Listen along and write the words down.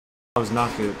was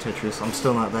not good at Tetris. I'm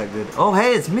still not that good. Oh,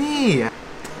 hey, it's me!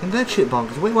 And that shit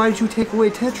bonkers. Wait, why did you take away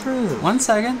Tetris? 1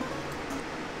 second.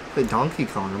 Play Donkey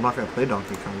Kong. I'm not gonna play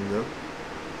Donkey Kong though.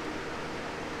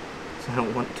 So I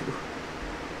don't want to.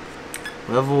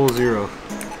 Level 0.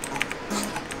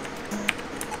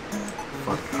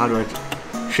 Fuck. How do I?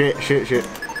 Shit.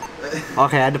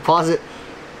 Okay, I had to pause it.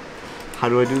 How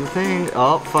do I do the thing?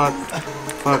 Oh, fuck.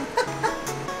 Fuck.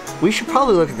 We should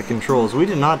probably look at the controls. We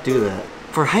did not do that.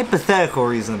 For hypothetical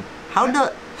reason, how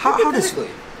does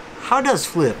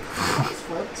flip?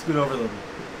 Scoot over a little bit.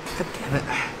 God damn it.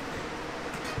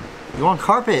 You want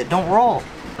carpet, don't roll.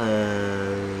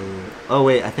 Oh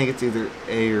wait, I think it's either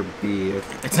A or B.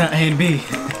 It's not A and B.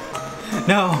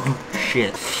 No.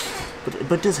 Shit.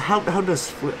 But does how does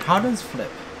flip? How does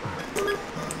flip?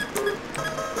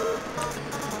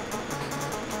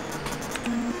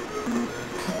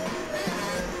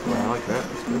 Oh, I like that.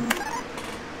 That's good.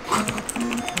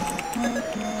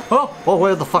 Oh! Oh,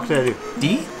 what the fuck did I do?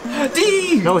 D?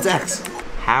 D! No, it's X.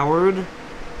 Howard,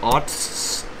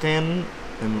 Ottston,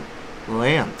 and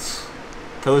Lance.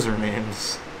 Those are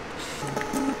names.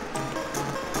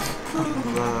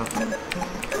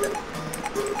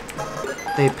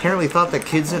 They apparently thought that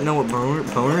kids didn't know what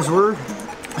boners were.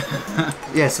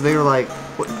 Yeah, so they were like,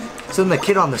 what? So then the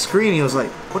kid on the screen, he was like,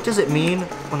 what does it mean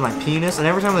when my penis? And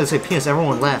every time they say penis, everyone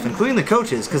would laugh, including the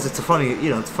coaches, because it's a funny, you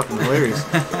know, it's fucking hilarious.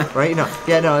 Right? No,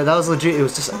 yeah, no, that was legit. It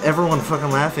was just everyone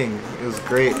fucking laughing. It was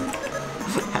great.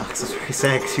 Alex was very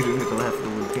sad because he didn't get to laugh at the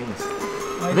word penis.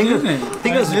 I think it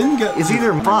was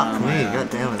either fuck me. God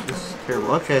damn it, this is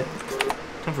terrible. Okay,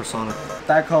 time for Sonic.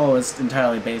 That call was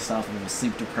entirely based off of a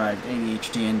sleep-deprived,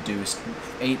 ADHD-induced,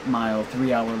 8-mile,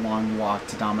 3-hour-long walk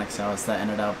to Dominic's house that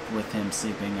ended up with him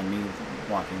sleeping and me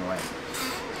walking away.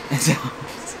 So,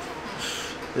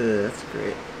 that's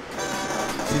great.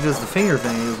 He does the finger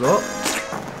thing. He goes, oh.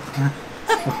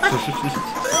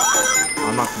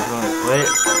 I'm not gonna wait.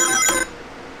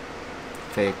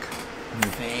 Fake.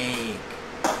 Fake.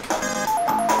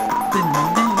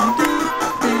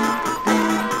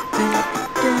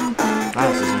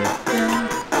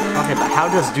 Okay, but how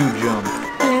does dude jump?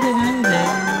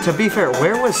 To be fair,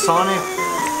 where was Sonic?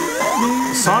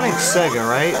 Sonic's Sega,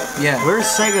 right? Yeah. Where's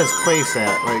Sega's place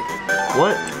at? Like,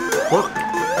 what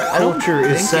culture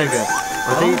is Sega?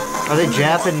 Are they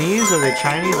Japanese? Are they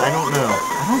Chinese? I don't know.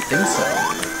 I don't think so.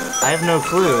 I have no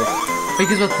clue.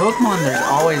 Because with Pokemon, there's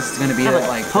always going to be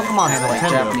like Pokemon's kind of like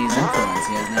Japanese influence,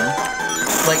 you know?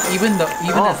 Like even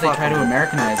as they try to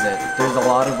Americanize it, there's a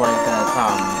lot of like that.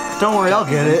 Don't worry, I'll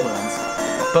get it.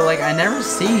 But like I never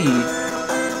see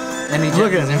any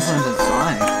Japanese influence in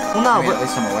Sonic. Well, no, but at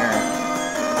least I'm aware.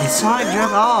 Is Sonic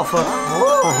Jump? Oh fuck!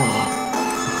 Whoa.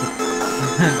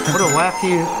 What a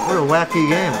wacky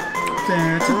game.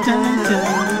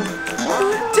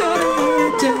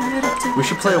 We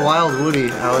should play Wild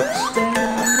Woody, Alex.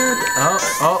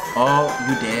 Oh,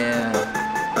 you did.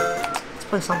 Let's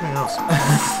play something else.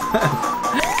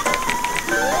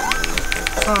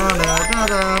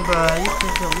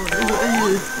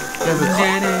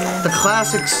 The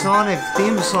classic Sonic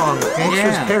theme song,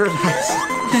 Gangster's Paradise.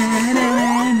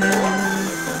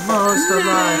 Most of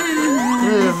life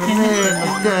living in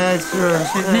the Gangster's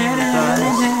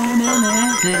Paradise.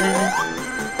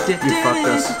 You fucked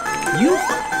us. You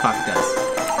fucked us.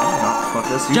 I did not fuck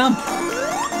us. Jump!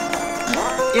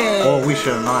 Yeah! Oh, we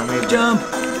should have not made Jump!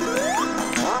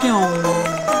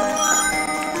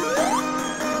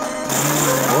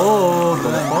 Oh,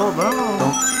 don't fall down.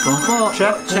 Don't fall.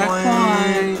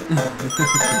 Checkpoint.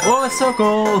 Oh, it's so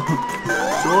cool.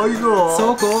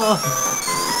 So cool.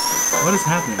 What is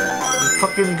happening? You're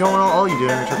fucking going all you do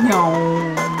in return. No.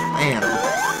 Man.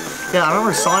 Yeah, I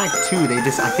remember Sonic 2.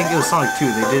 I think it was Sonic 2.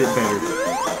 They did it better.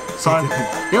 Sonic.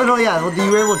 You were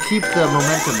able to keep the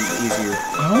momentum easier.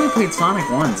 I only played Sonic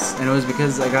once, and it was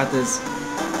because I got this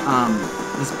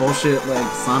bullshit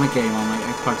like Sonic game on like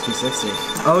Xbox 360.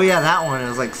 Oh yeah, that one. It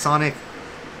was like Sonic.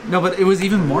 No, but it was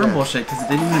even more bullshit because it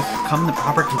didn't even come in the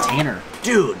proper container.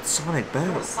 Dude, Sonic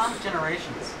better. It was Sonic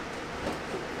Generations.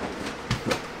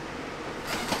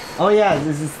 Oh yeah,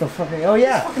 this is the fucking. Oh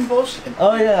yeah. It's fucking bullshit.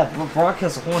 Oh yeah, Brock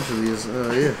has a whole bunch of these.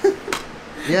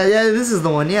 Yeah. yeah, this is the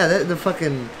one. Yeah, the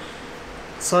fucking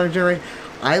Sonic Generation.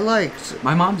 I liked.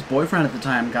 My mom's boyfriend at the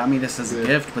time got me this as a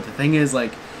gift, but the thing is,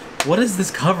 like, what is this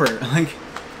cover? Like,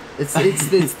 it's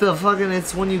the fucking.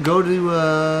 It's when you go to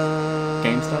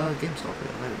GameStop. GameStop.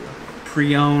 Yeah, there you go.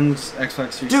 Pre-owned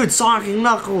Xbox 360. Dude, Sonic and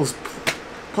Knuckles,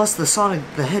 plus the Sonic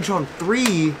the Hedgehog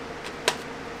 3.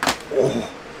 Oh,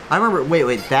 I remember.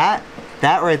 Wait, that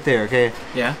right there. Okay.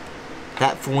 Yeah.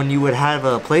 That for when you would have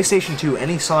a PlayStation 2,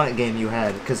 any Sonic game you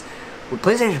had, because with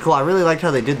PlayStation cool, I really liked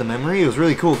how they did the memory. It was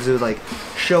really cool because it would like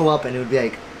show up and it would be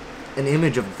like an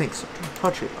image of the thing. So don't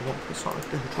touch it. I won't play Sonic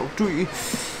the Hedgehog 3.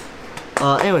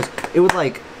 Anyways, it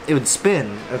would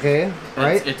spin, okay?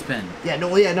 Right? It's spin. Yeah,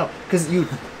 no, because you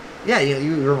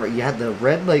remember you had the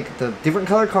red, like the different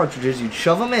color cartridges. You'd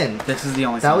shove them in. This is the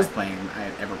only Sonic playing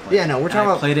I ever played. Yeah, no, we're talking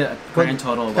about. I played it a grand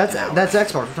total of that's an hour. That's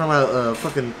Xbox. We're talking about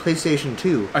fucking PlayStation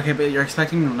 2. Okay, but you're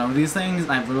expecting me to know these things,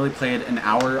 and I've literally played an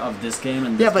hour of this game.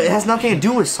 And this yeah, but game. it has nothing to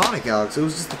do with Sonic, Alex. It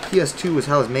was just the PS2 was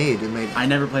how it was made, and I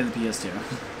never played the PS2.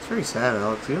 It's very sad,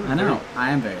 Alex. I know.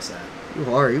 I am very sad. You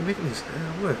are. You're making me sad.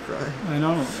 I'm gonna cry. I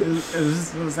know. It was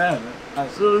so sad.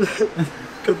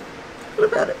 What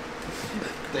about it?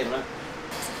 Cat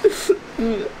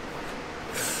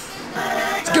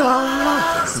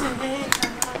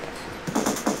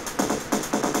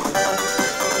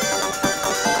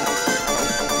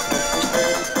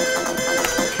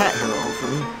hair all for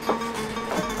me.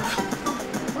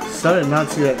 I did not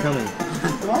see that coming.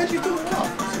 Why did you do it off?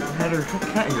 It had her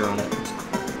cat hair on it.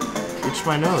 Itched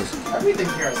my nose. Everything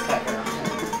here has cat hair on it.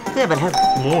 Yeah, but it had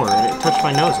more, and it touched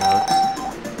my nose, Alex.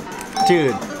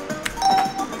 Dude.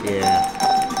 Yeah.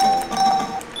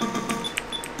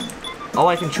 Oh,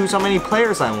 I can choose how many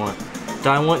players I want. Do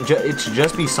I want it to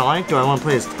just be Sonic? Do I want to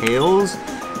play as Tails?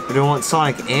 Or do I want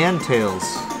Sonic and Tails?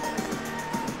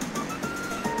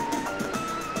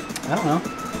 I don't know.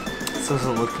 This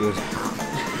doesn't look good.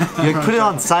 You put it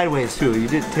on sideways too. You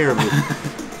did terribly.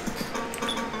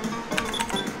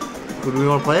 Who do we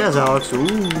want to play as, Alex? Ooh.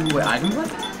 Wait, I can play?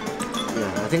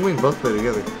 Yeah, I think we can both play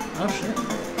together. Oh shit.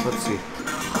 Let's see.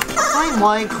 I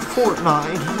like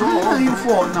Fortnite. Are you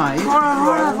Fortnite?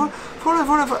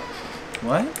 Fortnite.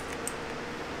 What?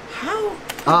 How?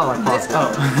 Oh, I paused it.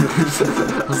 Oh.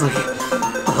 I was like,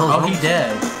 oh, he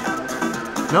dead.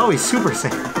 No, he's Super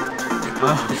Saiyan.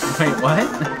 Oh, wait, what?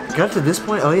 Got to this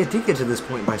point? Oh, yeah, it did get to this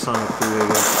point by Sonic 3, I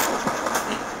guess.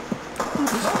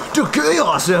 The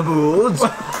Chaos Emeralds!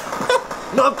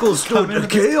 Knuckles to the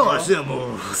Chaos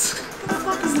Emeralds! What the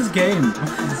fuck is this game?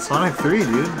 Sonic 3,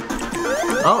 dude.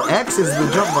 Oh, X is the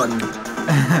jump button. Yeah.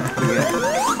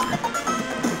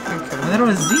 I thought it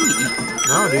was Z.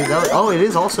 No, dude, that was, oh, it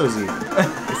is also Z.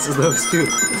 It's those two.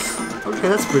 Okay,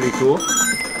 that's pretty cool.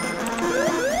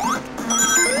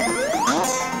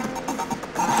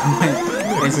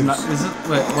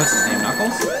 Wait, what's his name,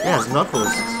 Knuckles? Yeah, it's Knuckles.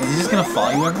 Is he just gonna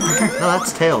follow you everywhere? No,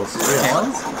 that's Tails. Yeah.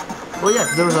 Tails? Well, yeah,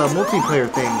 because there was a multiplayer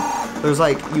thing. There's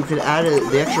like, you could add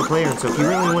the extra player, and so he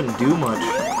really wouldn't do much.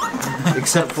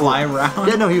 Except fly around?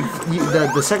 Yeah, no,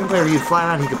 the second player, he'd fly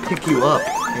around, he could pick you up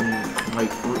and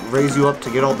like raise you up to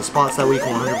get all the spots. That way you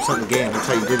can 100% the game. That's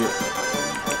how you did it.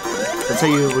 That's how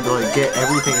you would like get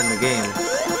everything in the game.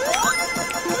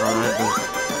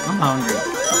 I'm hungry.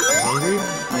 Hungry?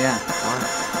 Yeah. Why?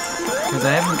 Because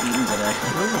I haven't eaten today.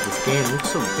 Look at this game. It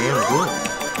looks so damn good.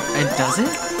 It does it?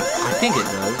 I think it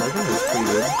does. I think it's pretty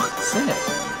good. Sick.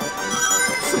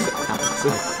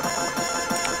 Sick.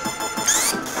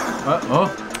 Oh. Oh.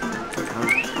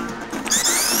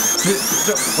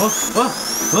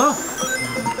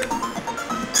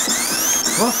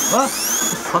 What the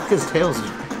fuck is Tails?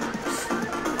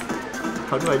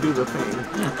 How do I do the thing?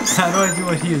 How do I do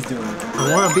what he is doing?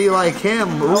 I want to be like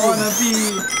him. I want to be...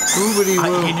 Oobity I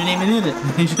didn't even it.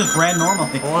 He just ran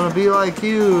normally. I want to be like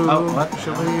you. Oh, what?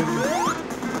 Shall I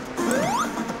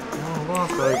want to walk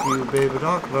like you, baby,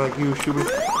 talk like you, shooby.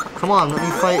 Come on, let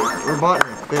me fight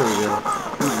Robotnik. There we go.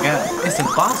 Oh my god, it's a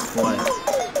boss boy.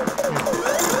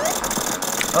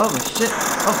 Oh shit.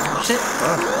 Oh shit.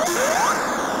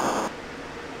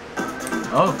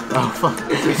 Oh fuck.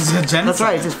 That's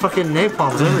right, it just fucking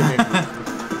napalms everything.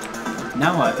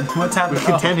 Now what? What's happening? We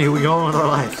continue, we go on with our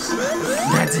lives.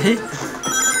 That's it?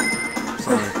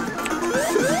 Sorry.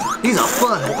 He's a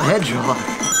fun hedgehog.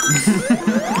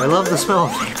 I love the smell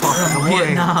of napalm in the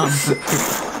morning. Vietnam.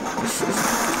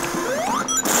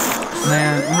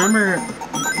 Man, remember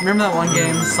that one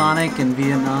game, Sonic in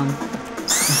Vietnam?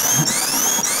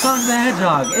 Sonic the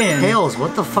Hedgehog in Tails,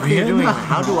 what the fuck Vietnam. are you doing?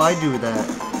 How do I do that?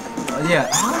 Yeah,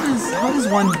 how does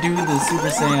one do the Super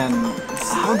Saiyan?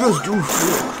 How does do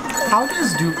feel? How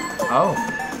does do? Oh,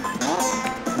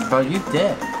 but you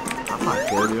did. I'm not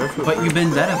good, dude. I feel But you've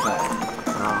been deadified.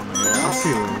 Oh man, I'm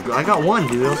feeling good. I got one,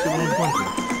 dude. I'll see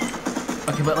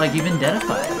 120. Okay, but like you've been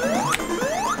deadified.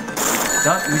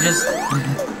 Don't you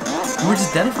were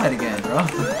just deadified again, bro.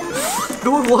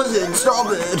 No, it wasn't. Stop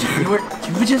it.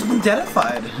 You were just been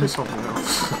deadified. Play something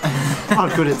else. I'm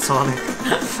not good at Sonic.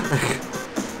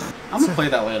 I'm gonna play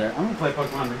that later. I'm gonna play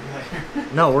Pokemon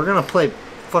later. No, we're gonna play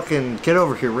fucking get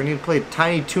over here. We need to play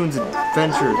Tiny Toons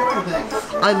Adventure.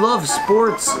 I love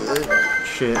sports.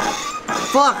 Shit.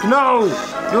 Fuck, no!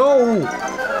 No!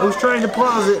 I was trying to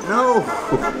pause it. No!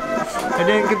 I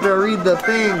didn't get to read the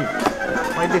thing.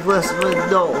 My dick less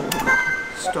no.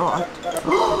 Stop.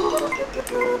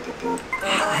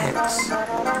 Alex.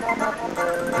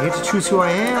 You get to choose who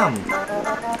I am.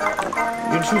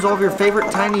 You get to choose all of your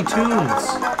favorite Tiny Toons.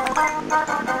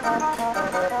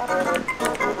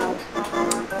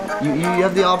 You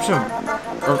have the option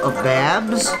of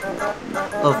Babs,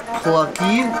 of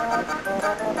Plucky,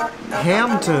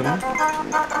 Hampton,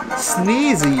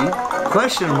 Sneezy,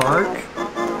 question mark,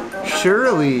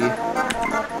 Shirley,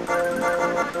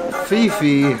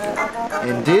 Fifi,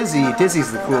 and Dizzy.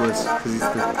 Dizzy's the coolest because he's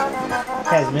the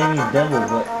Tasmanian devil,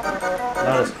 but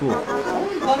not as cool.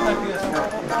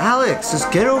 Alex,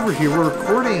 just get over here. We're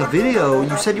recording a video.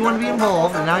 You said you want to be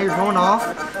involved, and now you're going off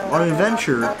on an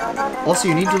adventure. Also,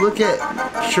 you need to look at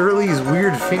Shirley's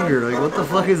weird finger. Like, what the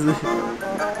fuck is this?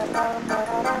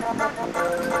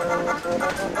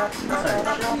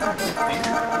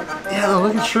 Yeah,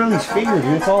 look at Shirley's finger,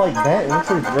 dude. It's all like that. It looks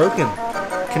like it's broken.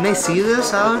 Can they see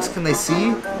this, Alex? Can they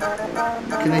see?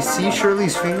 Can they see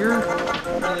Shirley's finger?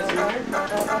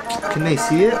 Can they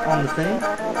see it on the thing?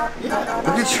 Yeah.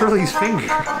 Look at Shirley's finger.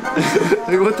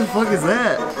 Like, what the fuck is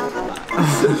that?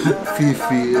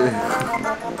 Fifi.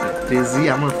 Dizzy.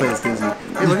 I'm gonna play as Dizzy.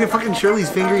 Hey, look at fucking Shirley's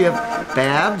finger. You have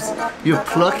Babs. You have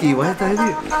Plucky. What the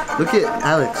hell? Look at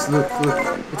Alex. Look.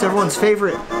 It's everyone's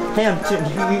favorite. Hampton.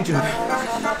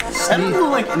 I don't know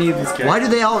like any of these characters. Why do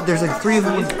they all? There's like 3 of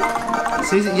them.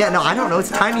 Yeah, no, I don't know. It's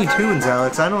Tiny Toons,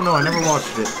 Alex. I don't know. I never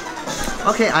watched it.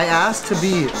 Okay, I asked to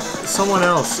be someone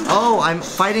else. Oh, I'm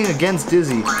fighting against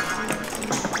Dizzy.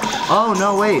 Oh,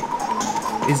 no, wait.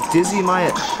 Is Dizzy my...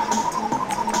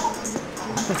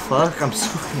 What the fuck? I'm so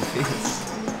confused.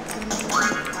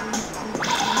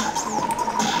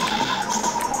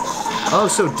 Oh,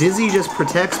 so Dizzy just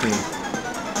protects me.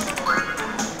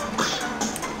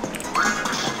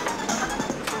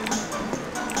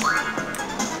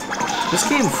 This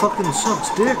game fucking sucks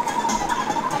dick.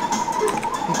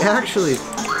 Actually.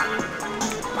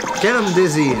 Get him,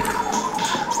 Dizzy.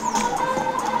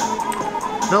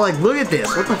 No, like, look at this.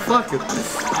 What the fuck?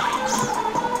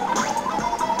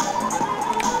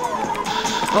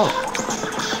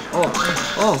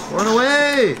 Oh, run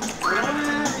away!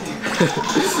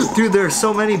 Dude, there are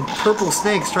so many purple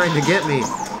snakes trying to get me.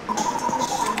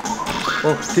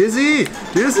 Oh, Dizzy!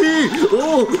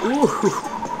 Oh!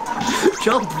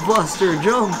 Jump, Buster,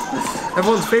 jump!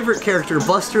 Everyone's favorite character,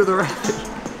 Buster the Rabbit.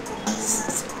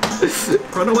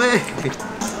 Run away!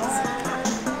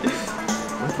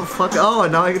 What the fuck? Oh,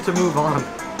 and now I get to move on.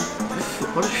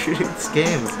 What a shitty this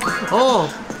game. Oh!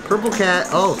 Purple cat.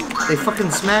 Oh, they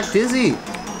fucking smacked Dizzy.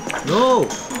 No!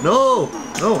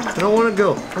 I don't want to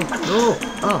go. No!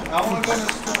 Oh. I want to go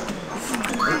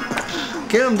to...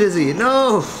 Get him, Dizzy!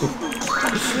 No!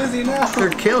 Dizzy, no!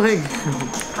 They're killing.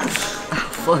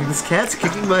 Fuck, this cat's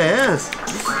kicking my ass.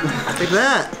 Take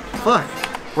that. Fuck.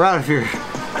 We're out of here.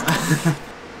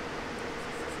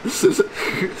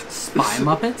 Spy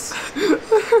Muppets?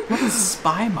 What is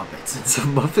Spy Muppets? It's a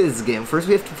Muppets game. First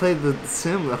we have to play the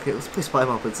sim. Okay, let's play Spy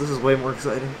Muppets. This is way more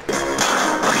exciting.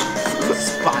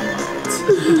 Spy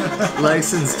Muppets.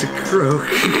 License to croak.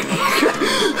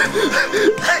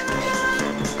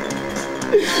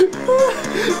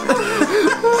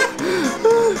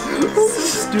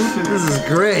 Stupid. This is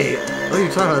great. What are you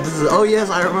talking about? This is. Oh yes,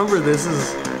 I remember. This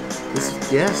is.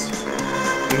 Yes.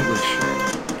 English.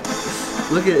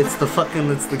 Look at it. It's the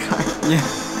guy. Yeah.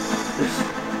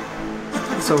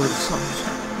 It's over the sun.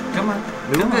 Come on.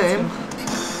 New game.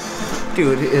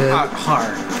 Dude.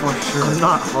 Hard for sure. I'm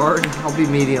not hard. I'll be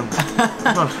medium.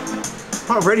 I'm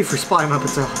not ready for Spy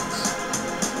Muppets, Alex.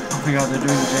 Oh my god, they're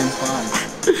doing the James Bond.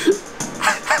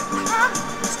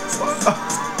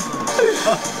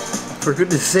 For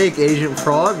goodness sake, Agent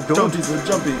Frog, don't be so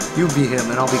jumpy. You be him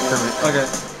and I'll be Kermit. Okay.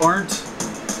 Orange.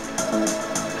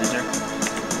 Enter.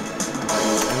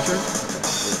 Enter?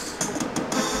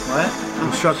 What?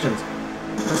 Instructions.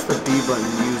 Press the B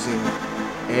button using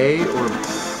A or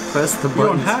press the button. You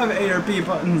don't have A or B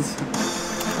buttons.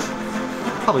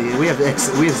 Probably we have X.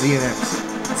 We have Z and X.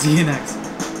 Z and X.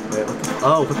 Wait, what the?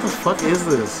 Oh, what the fuck is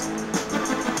this?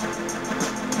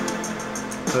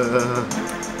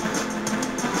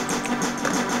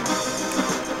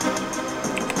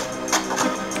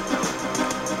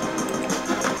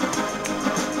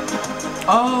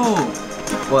 Oh!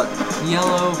 What?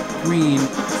 Yellow, green.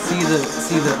 See the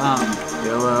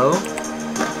Yellow.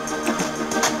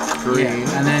 Green.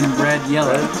 Yeah, and then red,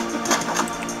 yellow. Red.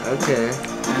 Okay.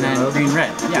 And then Yellow. green,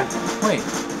 red. Yeah. Wait.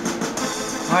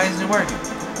 Why isn't it working?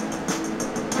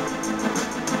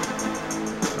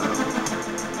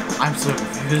 I'm so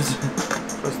confused.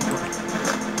 Press the button.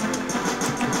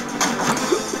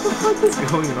 What is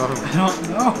going on? I don't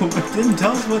know. It didn't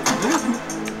tell us what to do.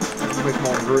 Make them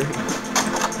all green.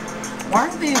 Why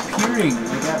are they appearing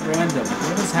like at random?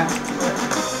 What is happening?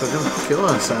 They're gonna kill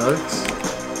us, Alex.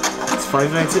 It's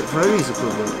Five Nights at Freddy's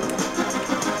equivalent.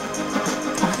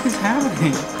 What is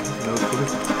happening? No clue.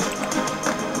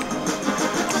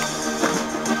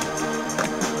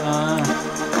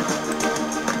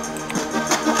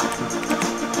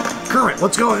 Kermit,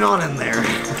 what's going on in there?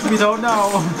 We don't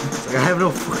know. It's like, I have no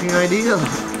fucking idea.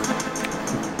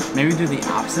 Maybe do the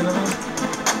opposite of them?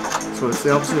 So it's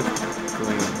the opposite of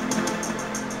green.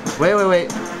 Wait.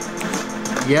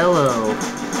 Yellow.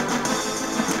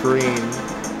 Green.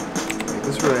 Make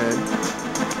this red.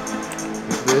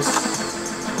 Make this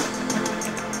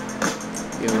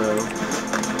yellow.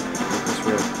 Make this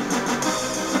red.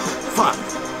 Fuck!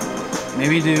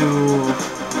 Maybe do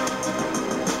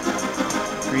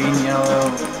green, yellow.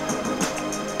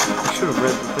 I should have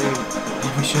read the thing.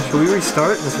 We should. Should we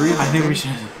restart and just read the I think thing? we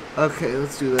should. Okay,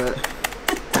 let's do that.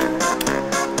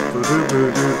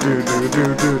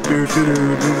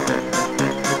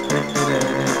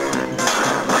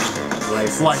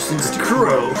 Licensed to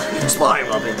Crow. Spy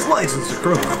Muppets. Licensed to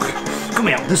Crow.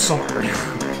 Coming out this summer.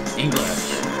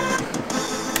 English.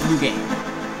 New game.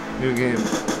 New game.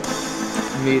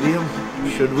 Medium?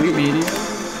 Should we? Medium?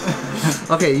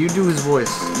 Okay, you do his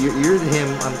voice. You're him,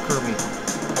 I'm Kermit.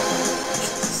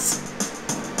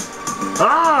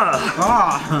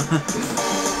 Ah!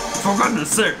 For goodness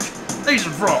sake!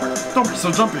 Asian frog! Don't be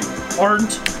so jumpy!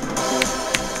 Aren't.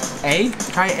 A?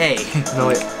 Try A. No,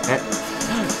 wait.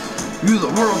 You the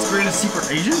world's greatest secret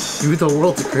agent? You the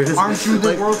world's greatest... Aren't you the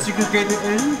like, world's secret greatest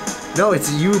agent? No, it's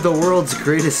you the world's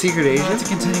greatest secret agent? That's a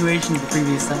continuation of the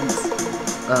previous sentence.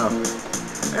 Oh.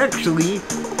 Actually,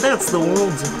 that's the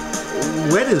world's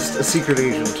wettest secret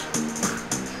agent.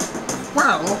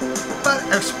 Well, that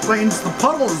explains the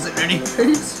puddles in any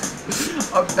case.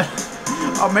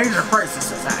 A major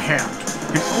crisis is at hand.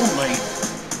 And only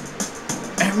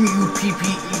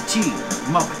M-U-P-P-E-T,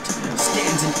 Muppet,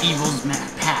 stands in evil's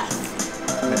path.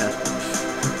 Yeah.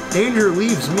 Danger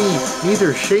leaves me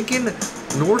neither shaken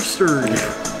nor stirred. Did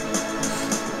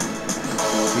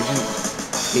you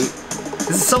hate?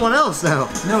 This is someone else now.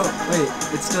 No, wait,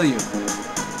 it's still you.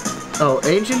 Oh,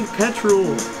 Agent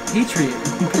Petrol. Patriot.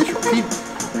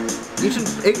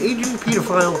 Agent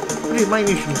Pedophile. What is my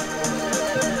mission?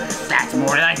 That's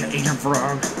more like it, Agent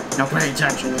Frog. Now pay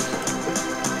attention.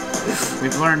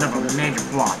 We've learned of a major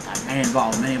plot that may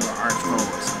involve many of our arch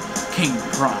foes. King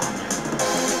Prawn.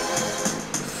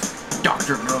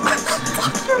 Dr. Rose.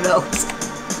 No.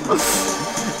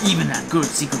 Even that good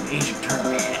secret agent turned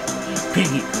bad.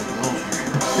 Piggy Galore.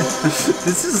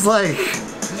 This is like...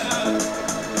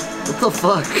 What the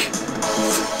fuck?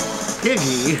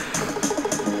 Piggy.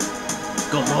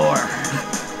 Galore.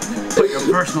 Put your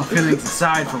personal feelings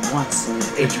aside for once,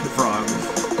 Agent Frog.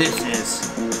 This is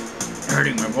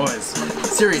hurting my voice.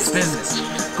 Serious business.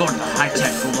 Go to the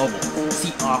high-tech global.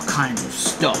 See all kinds of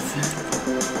stuff.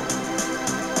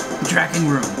 Tracking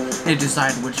room. They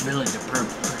decide which village to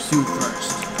pursue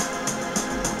first.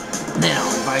 Then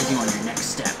I'll advise you on your next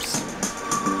steps.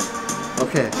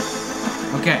 Okay.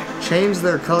 Okay. Change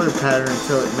their color pattern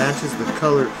until it matches the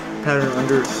color pattern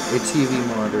under a TV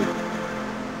monitor.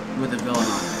 With a villain on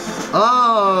it.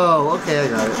 Oh, okay, I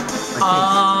got it.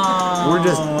 We're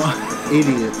just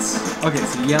idiots. Okay,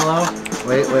 so yellow.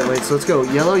 Wait. So let's go.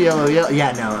 Yellow.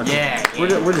 Yeah, no. Okay. Yeah.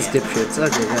 We're just dipshits.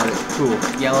 Okay, got it. Cool.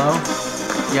 Yellow.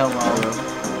 Yellow.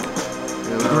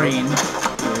 Green.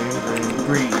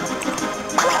 Green.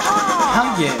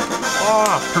 Hell yeah.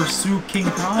 Oh, pursue King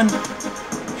Prawn.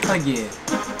 Hell yeah.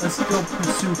 Let's go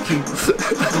pursue King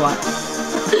Prawn.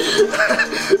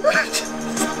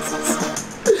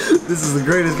 This is the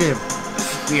greatest game.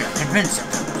 We are convinced of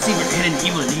the secret hidden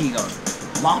evil ego.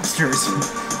 Lobsters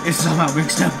is somehow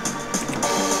mixed up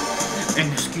in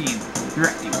the scheme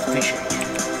directing fishing.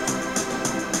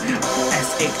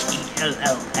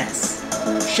 SHELLS.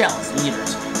 Shell's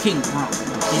leaders, King Prawn,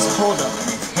 is holed up in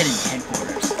its hidden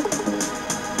headquarters.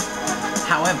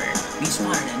 However, we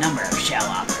spotted a number of Shell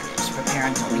operatives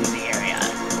preparing to leave the area.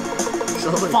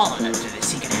 Follow them to the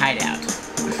secret hideout.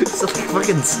 It's like a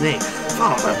fucking snake.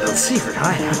 Follow them to the secret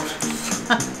hideout.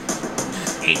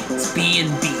 Agents B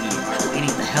and B are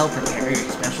waiting to help prepare your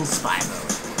special spy mode.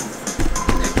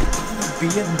 B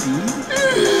and B?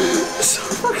 So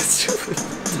fucking stupid.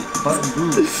 Button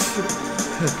boo.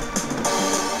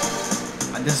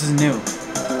 This is new.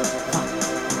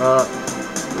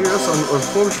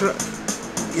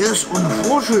 Yes,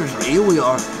 unfortunately, we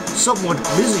are somewhat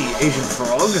busy, Agent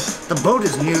Frog. The boat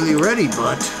is nearly ready,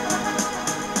 but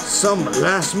some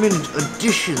last-minute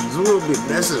additions will be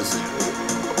necessary.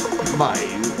 By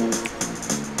you.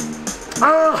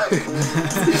 Ah!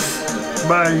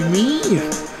 By me?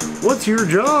 What's your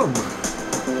job?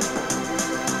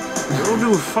 You'll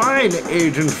do fine,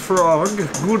 Agent Frog.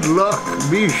 Good luck.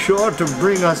 Be sure to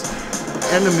bring us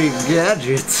enemy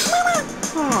gadgets.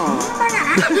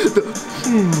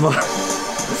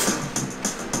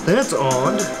 That's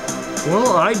odd.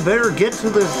 Well, I'd better get to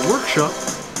the workshop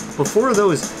before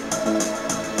those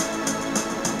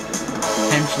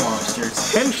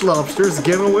hench lobsters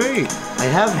get away. I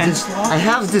have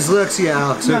dyslexia,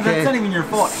 Alex, no, okay? that's not even your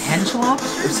fault. Hench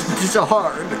lobsters? It's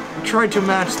hard. Try to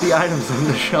match the items on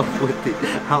the shelf with the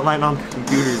outline on the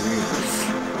computers you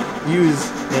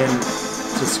use and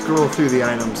to scroll through the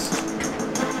items.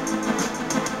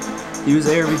 Use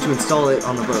ARV to install it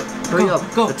on the boat. Hurry up.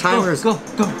 The timer is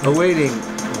awaiting.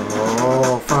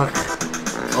 Oh, fuck.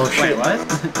 Oh, shit. Wait, what?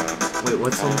 Wait,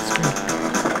 what's on the screen?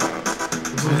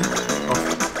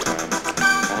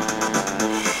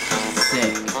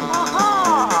 Sick.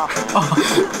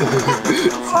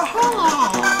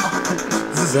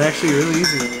 This is actually really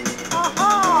easy.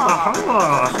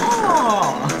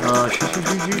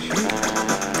 Shoot.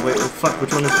 Wait, fuck,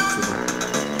 which one is it? This one.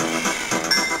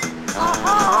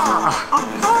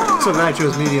 So glad I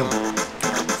chose medium.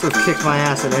 So it kicked my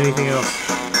ass than anything else.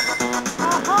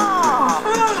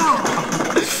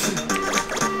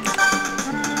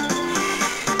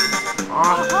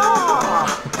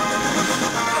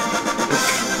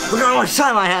 Look at how much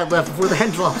time I had left before the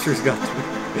hench lobsters got to me.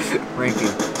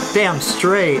 Ranking. Damn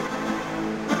straight.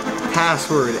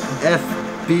 Password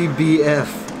FBBF.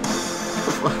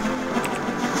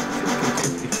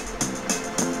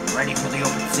 Ready for the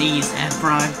open seas,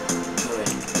 Fry? Good.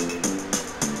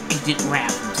 Agent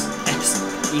Rams,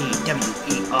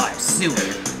 S-E-W-E-R, Sewer,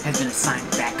 has been assigned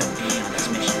backup duty on this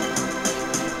mission.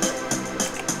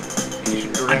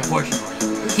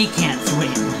 Unfortunately, he can't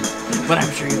swim, but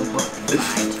I'm sure you'll both be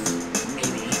fine.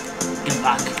 Maybe. Good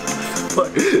luck.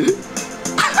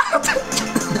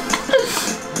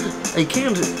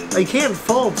 I can't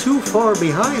fall too far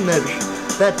behind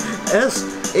that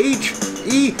S-H-E-L-L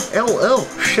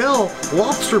shell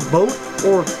lobster boat,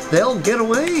 or they'll get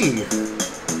away.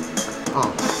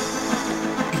 Oh,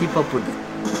 keep up with the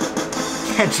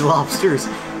catch lobsters.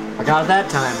 I got it that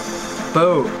time.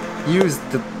 Boat. Use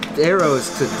the arrows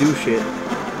to do shit.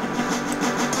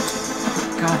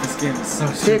 God, this game is so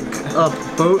Pick stupid. up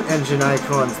boat engine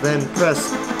icons, then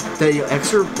press the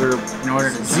X or In order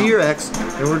to Z or X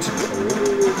in order to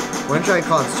wrench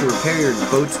icons to repair your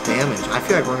boat's damage. I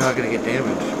feel like we're not gonna get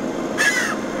damaged.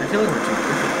 I feel like we're too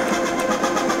good.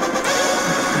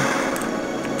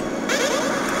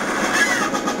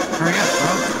 Hurry up, bro.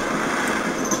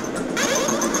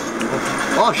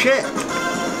 Oh shit!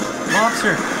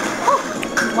 Lobster!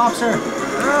 Lobster!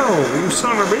 Oh, you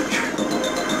son of a bitch!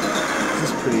 This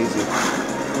is pretty easy. I'm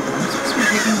supposed to be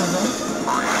taking those off?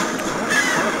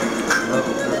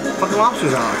 Fucking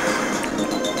lobsters, Alex.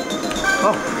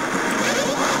 Oh.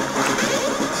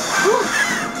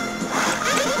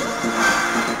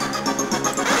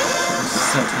 This is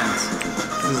so tense.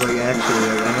 This is like actually,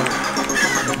 like,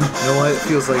 I know what it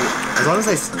feels like. As long as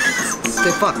I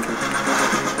stay fuck.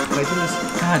 Like this.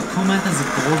 God, cool math is a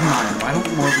gold mine. Why don't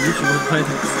more people play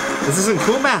this? This isn't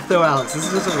cool math though, Alex. This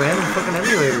is just a random fucking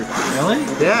emulator. Really?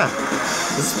 Yeah.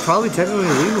 This is probably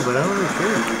technically illegal, but I don't really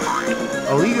care.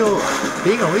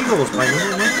 Being illegal is by no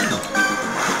means.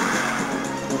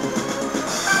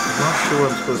 I'm not sure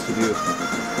what I'm supposed to do.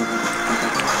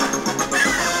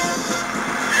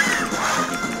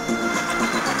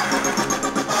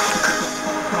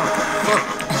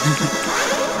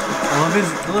 I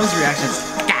love his reactions.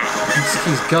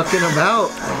 He's gucking about.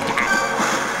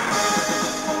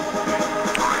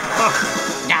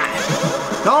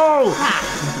 No!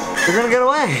 They're gonna get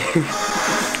away.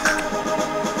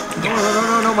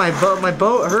 No, my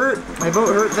boat hurt. My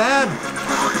boat hurt bad.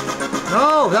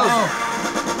 No, that was...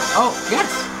 Oh, yes!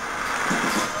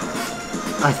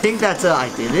 I think that's I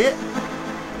did it.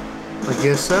 I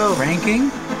guess so.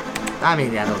 Ranking? I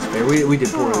mean, yeah, that was fair. We did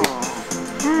poorly.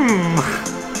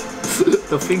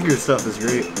 The finger stuff is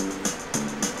great.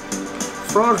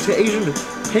 Frog to Asian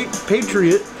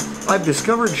Patriot. I've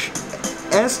discovered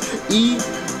S-H-E-L-L-S.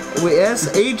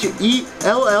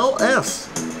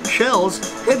 Shell's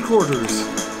headquarters.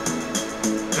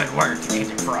 Good work,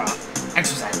 Agent Frog.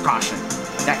 Exercise caution.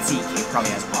 That sea cave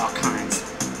probably has all kinds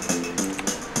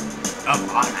of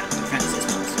automatic defense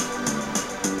systems.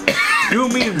 You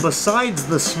mean besides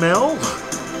the smell?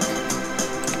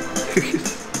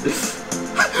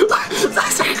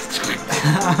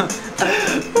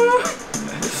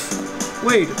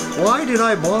 Wait, why did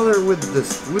I bother with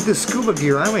the scuba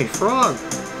gear? I'm a frog.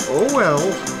 Oh well.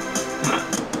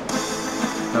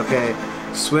 Okay,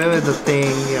 swim in the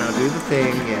thing, you know, do the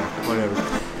thing, yeah, whatever.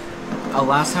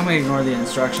 Last time I ignored the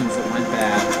instructions, it went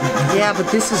bad. Yeah, but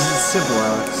this is simple,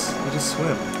 Alex. You just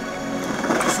swim.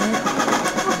 Is it?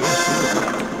 Yeah,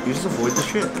 simple. You just avoid the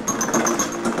shit.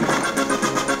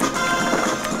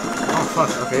 Oh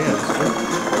fuck, okay, yeah, that's good.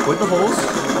 Avoid the holes.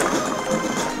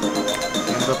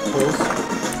 And the holes.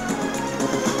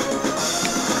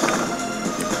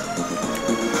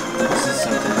 This is so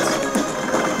tense.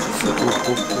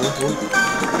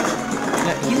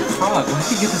 Yeah, he's a frog. Why did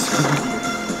he get this scuba gear?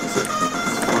 It's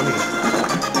funny.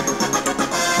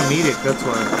 Comedic, that's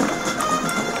why.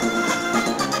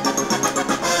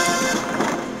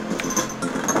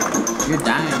 You're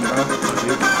dying, bro.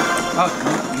 Oh,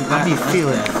 you got How do you left feel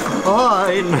it? there.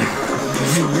 Fine.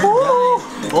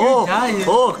 You're dying.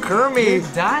 Oh, Kermit.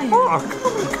 You're dying. Oh,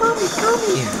 Kermit.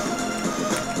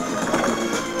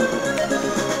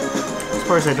 As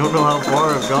far as I don't know how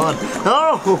far I've gone.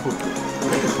 No!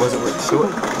 Wasn't worth it.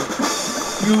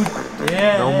 You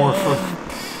dead. No more fun.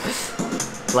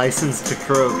 License to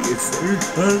croak. It's.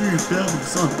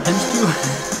 Someone punched you?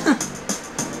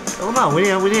 Oh no, we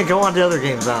need to go on to other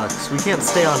games, Alex. We can't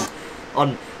stay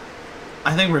on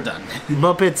I think we're done.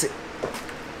 Muppets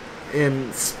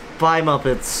and Spy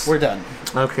Muppets. We're done.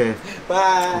 Okay.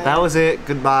 Bye. That was it.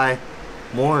 Goodbye.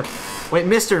 More. Wait,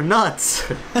 Mr. Nuts.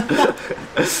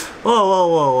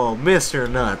 Whoa, Mr.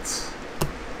 Nuts.